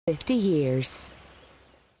50 years.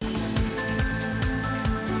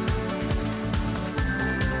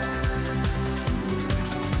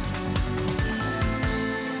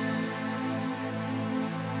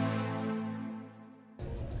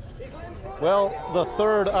 Well, the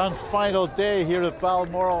third and final day here at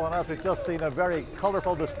Balmoral, and as we've just seen, a very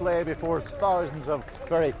colourful display before thousands of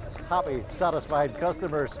very happy, satisfied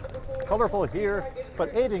customers. Colourful here,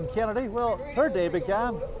 but Aidan Kennedy, well, her day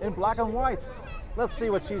began in black and white. Let's see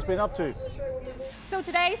what she's been up to. So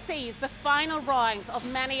today sees the final rounds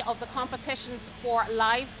of many of the competitions for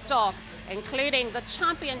livestock, including the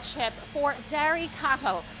championship for dairy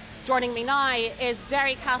cattle. Joining me now is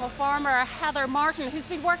dairy cattle farmer Heather Martin, who's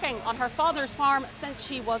been working on her father's farm since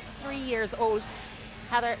she was 3 years old.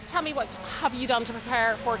 Heather, tell me, what have you done to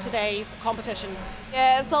prepare for today's competition?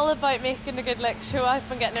 Yeah, it's all about making a good look show. I've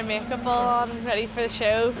been getting her makeup all on, ready for the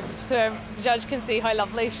show, so the judge can see how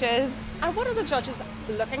lovely she is. And what are the judges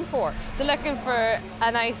looking for? They're looking for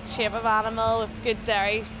a nice shape of animal with good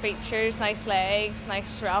dairy features, nice legs,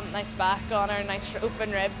 nice rump, nice back on her, nice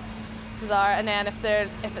open ribbed. So there, and then if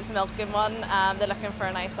it's a milking one, they're looking for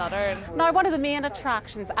a nice udder. Now, one of the main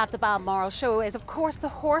attractions at the Balmoral show is, of course, the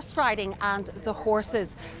horse riding and the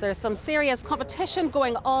horses. There's some serious competition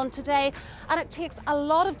going on today, and it takes a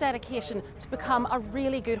lot of dedication to become a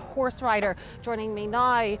really good horse rider. Joining me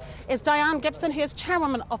now is Diane Gibson, who is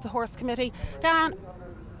chairwoman of the horse committee. Diane,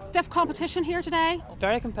 stiff competition here today?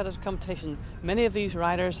 Very competitive competition. Many of these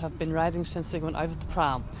riders have been riding since they went out of the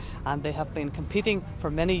pram, and they have been competing for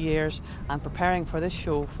many years and preparing for this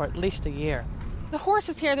show for at least a year. The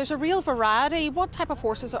horses here, there's a real variety. What type of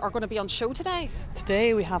horses are going to be on show today?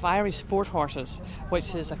 Today we have Irish sport horses,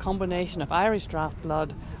 which is a combination of Irish draft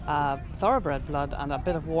blood, thoroughbred blood and a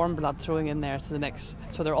bit of warm blood throwing in there to the mix.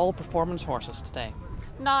 So they're all performance horses today.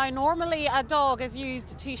 Now, normally a dog is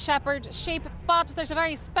used to shepherd sheep, but there's a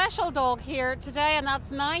very special dog here today, and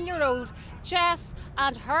that's 9-year-old Jess,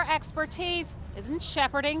 and her expertise is in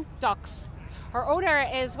shepherding ducks. Her owner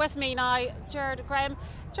is with me now, Jared Graham.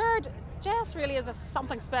 Jared, Jess really is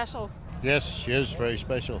something special. Yes, she is very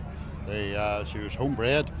special. She was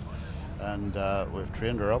homebred, and we've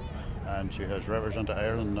trained her up, and she has represented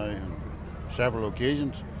Ireland now on several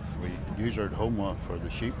occasions. We use her at home for the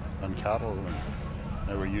sheep and cattle, and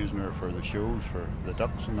now we're using her for the shows, for the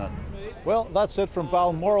ducks and that. Well, that's it from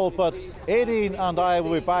Balmoral, but Aidan and I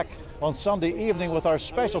will be back on Sunday evening with our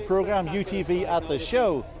special programme, UTV at the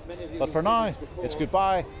Show. But for now, it's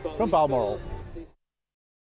goodbye from Balmoral.